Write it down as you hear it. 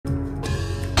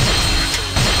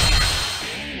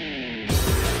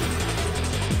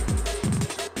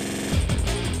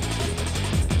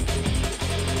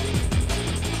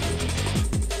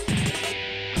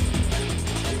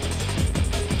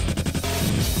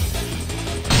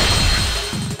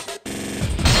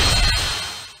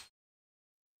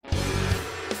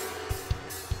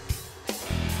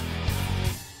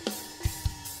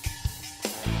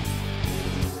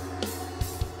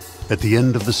At the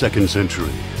end of the 2nd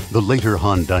century, the later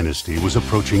Han Dynasty was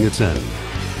approaching its end.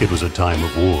 It was a time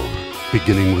of war,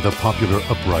 beginning with a popular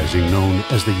uprising known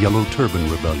as the Yellow Turban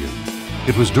Rebellion.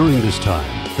 It was during this time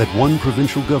that one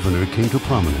provincial governor came to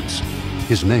prominence.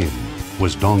 His name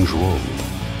was Dong Zhuo.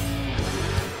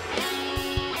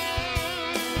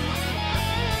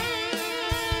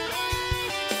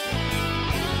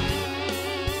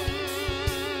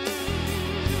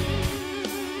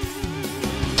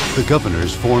 The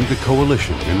governors formed a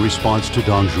coalition in response to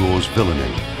Dong Zhuo's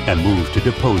villainy and moved to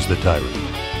depose the tyrant.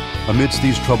 Amidst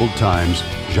these troubled times,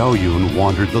 Zhao Yun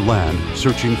wandered the land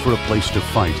searching for a place to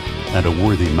fight and a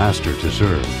worthy master to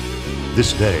serve.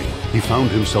 This day, he found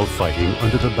himself fighting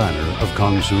under the banner of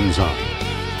Gongsun Zan.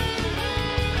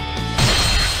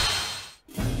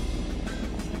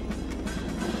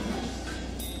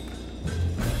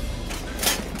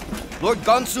 Lord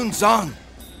Gongsun Zan,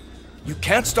 you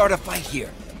can't start a fight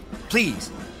here.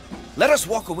 Please, let us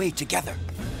walk away together.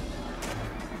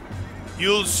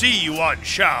 You'll see, Yuan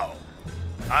Shao.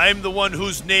 I'm the one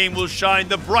whose name will shine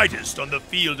the brightest on the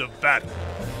field of battle.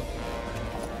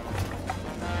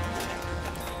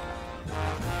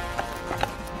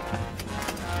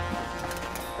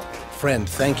 Friend,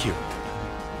 thank you.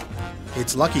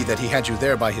 It's lucky that he had you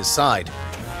there by his side.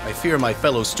 I fear my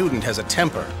fellow student has a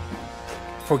temper.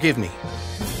 Forgive me.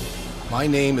 My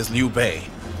name is Liu Bei.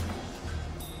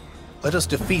 Let us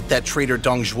defeat that traitor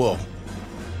Dong Zhuo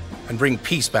and bring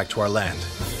peace back to our land.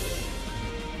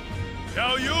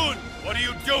 Zhao Yun, what are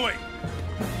you doing?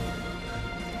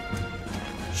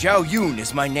 Zhao Yun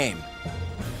is my name.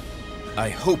 I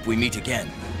hope we meet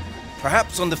again.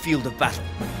 Perhaps on the field of battle.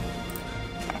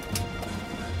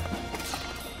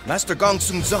 Master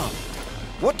Gongsun Zan,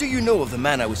 what do you know of the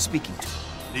man I was speaking to?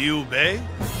 Liu Bei?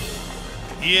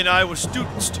 He and I were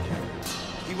students together.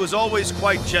 He was always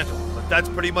quite gentle, but that's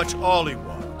pretty much all he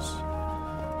was.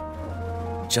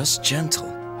 Just gentle?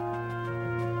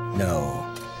 No.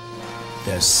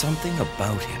 There's something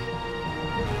about him.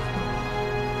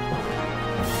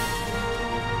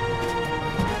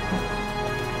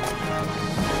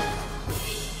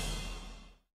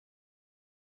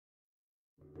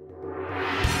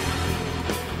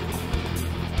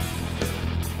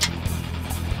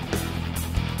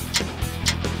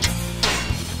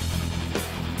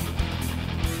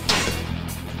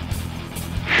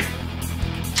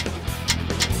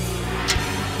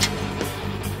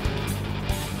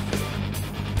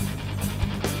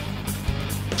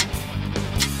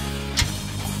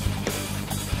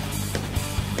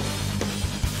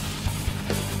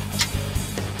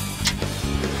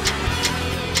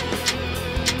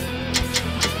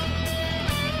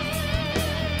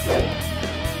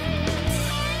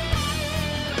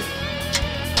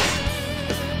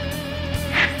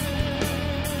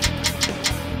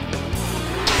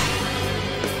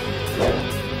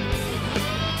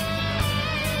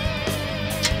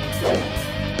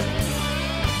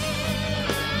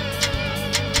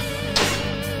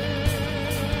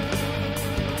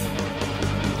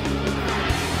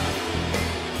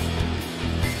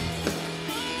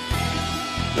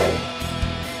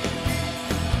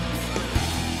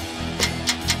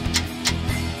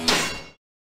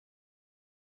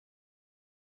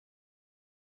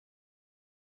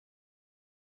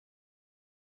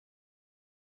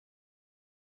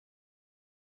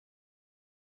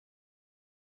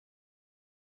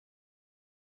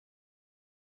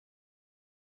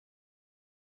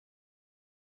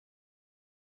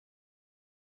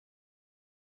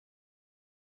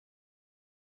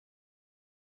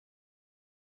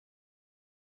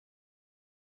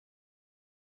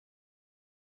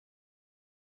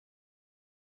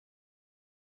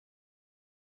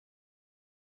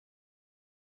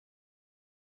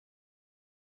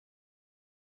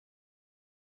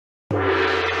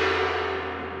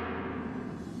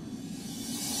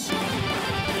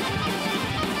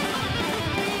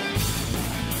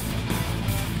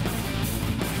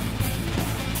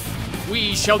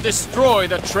 We shall destroy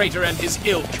the traitor and his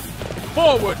ilk.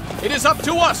 Forward! It is up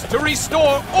to us to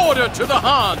restore order to the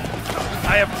Han!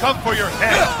 I have come for your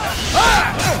head!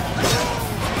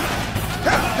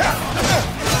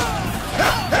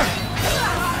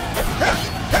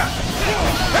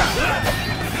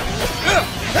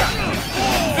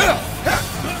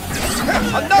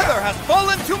 Another has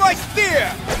fallen to my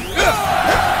spear!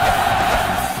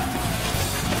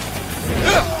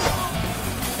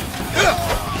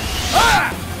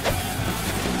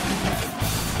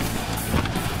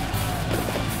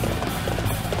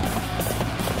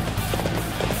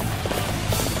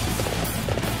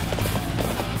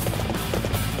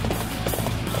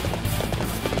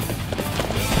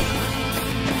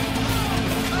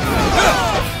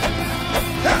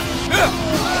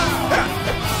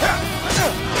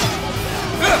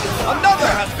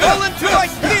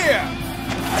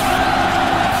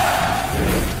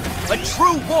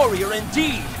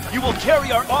 Indeed, you will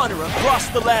carry our honor across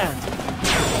the land.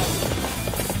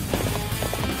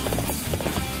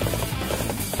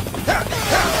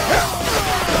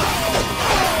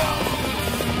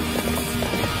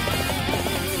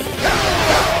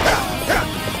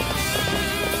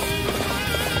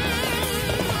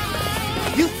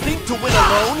 You think to win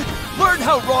alone? Learn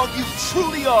how wrong you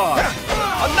truly are.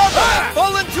 Another has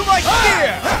fallen to my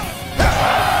spear!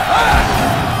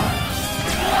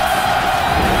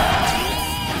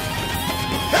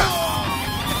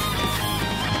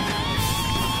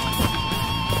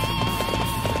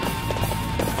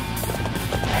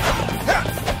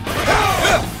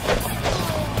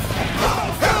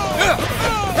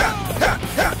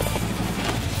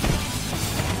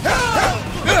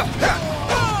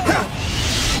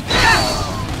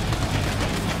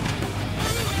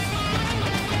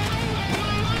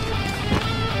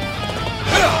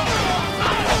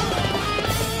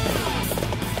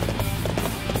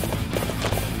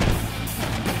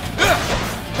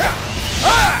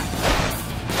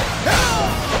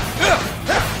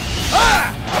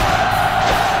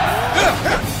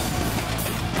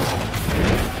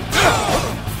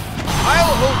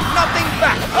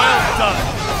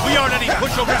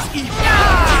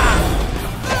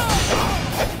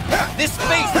 This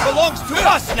space belongs to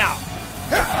us now!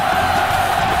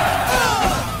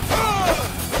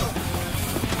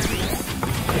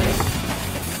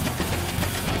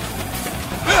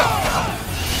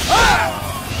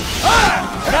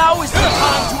 Now is the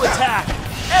time to attack!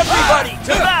 Everybody,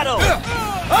 to battle!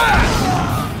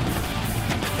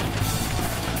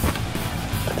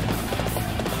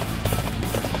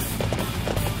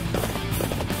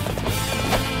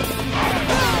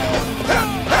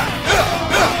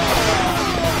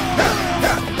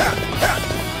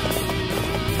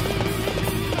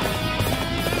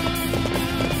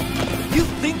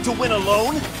 To win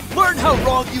alone? Learn how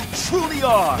wrong you truly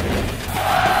are!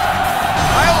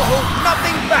 I'll hold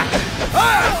nothing back!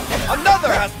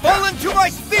 Another has fallen to my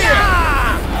spear!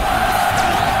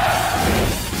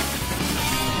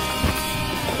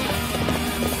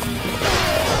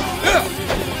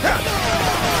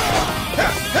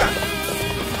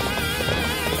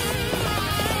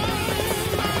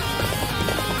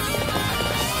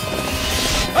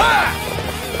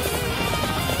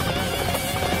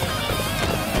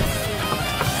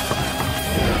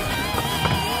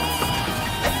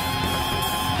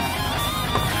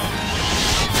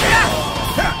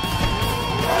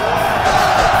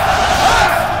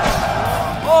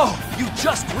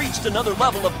 Just reached another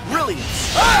level of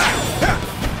brilliance.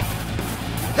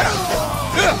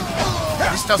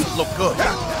 This doesn't look good.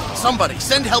 Somebody,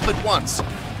 send help at once.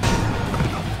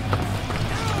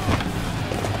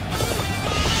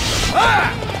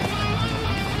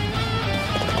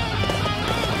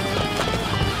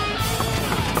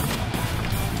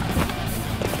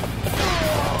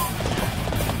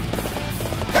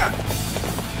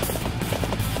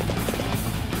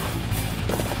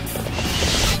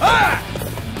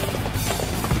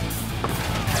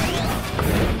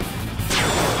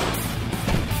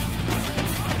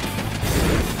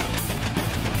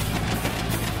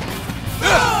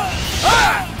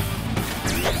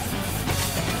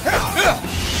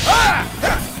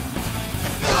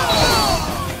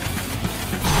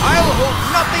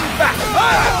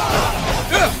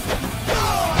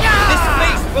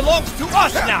 Belongs to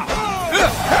us now!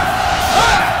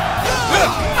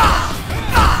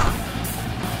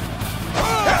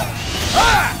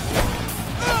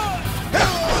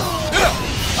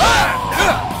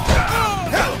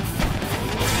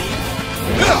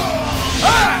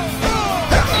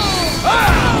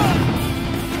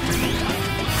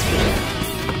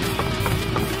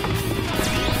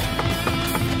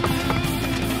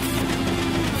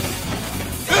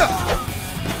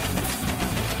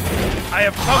 I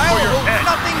have come for your head.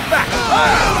 Nothing back.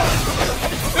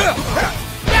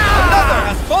 Another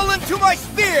has fallen to my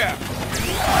spear.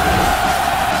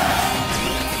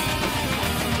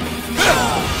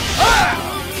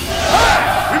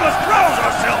 We must rouse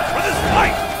ourselves for this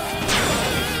fight.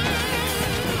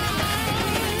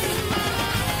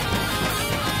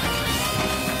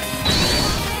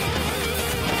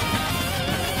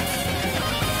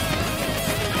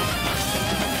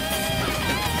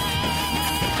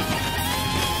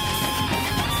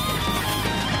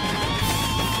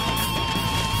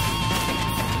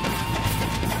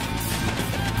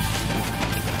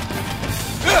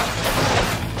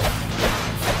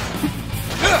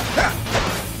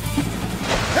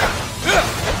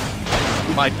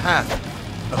 My path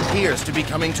appears to be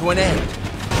coming to an end.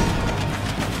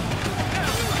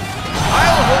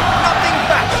 I'll hold nothing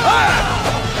back!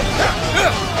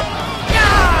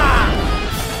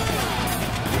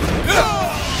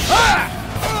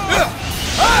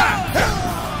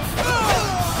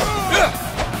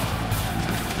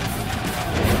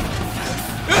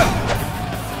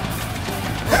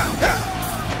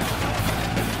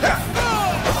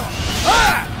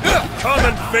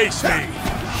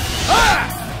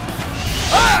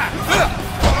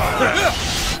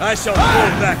 I shall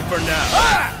pull back for now.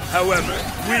 However,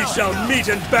 we shall meet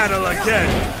in battle again.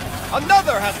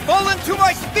 Another has fallen to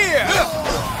my spear!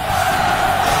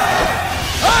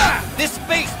 This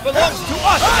space belongs to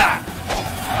us now!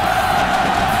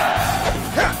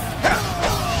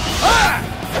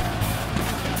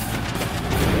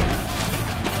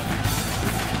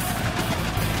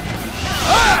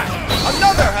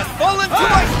 Another has fallen to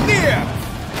my spear!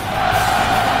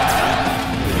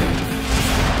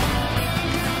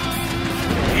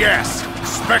 Yes,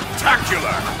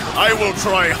 spectacular! I will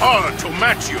try hard to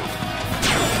match you.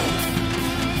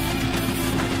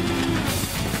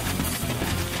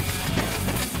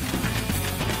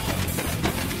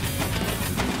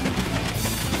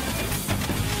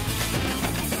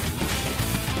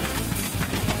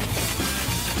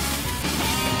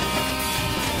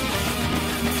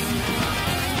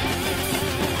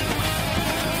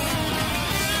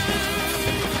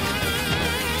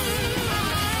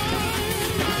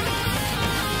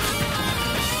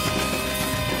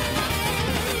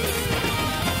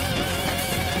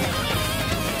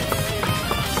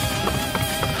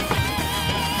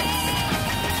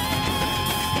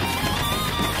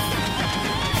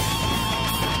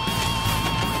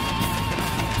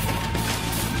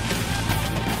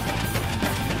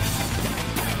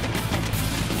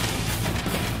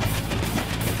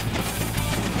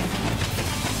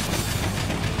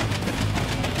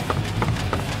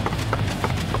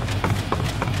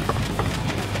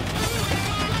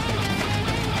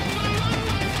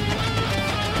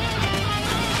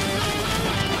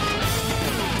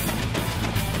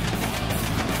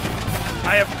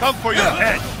 I have come for your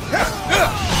head.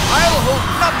 I'll hold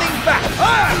nothing back!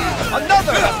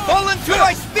 Another has fallen to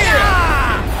my spear!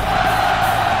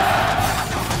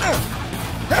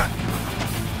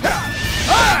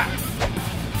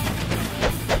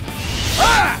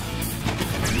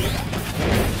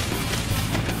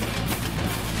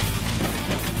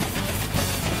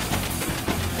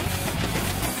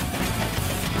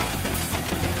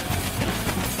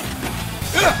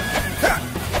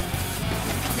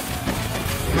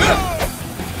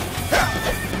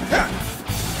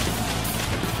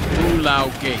 Lao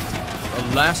Gate,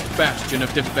 the last bastion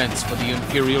of defense for the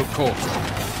Imperial Court.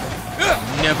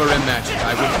 Never imagined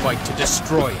I would fight to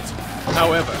destroy it.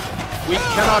 However, we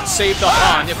cannot save the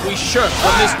Han if we shirk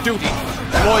from this duty.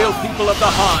 Loyal people of the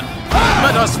Han,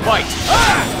 let us fight!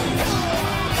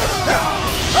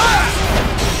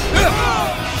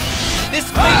 This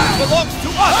place belongs to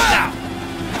us now!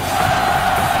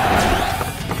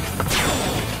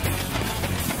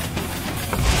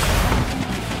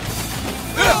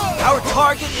 Our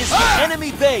target is the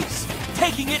enemy base.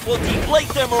 Taking it will deflate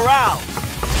their morale.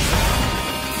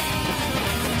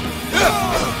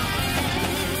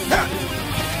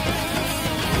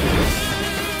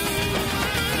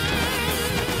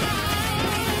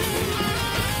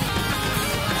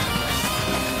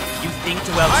 You think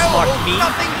to outsmart me?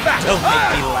 Nothing back. Don't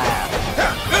make me laugh.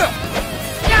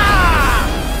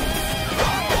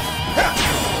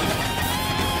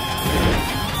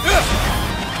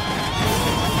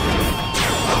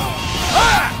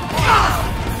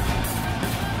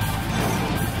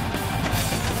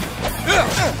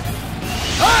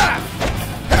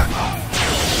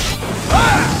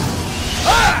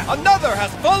 Another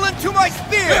has fallen to my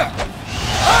spear!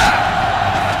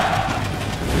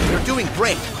 You're doing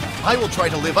great. I will try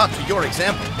to live up to your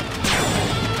example.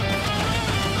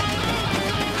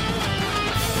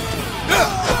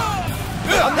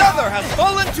 Another has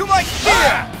fallen to my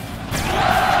spear!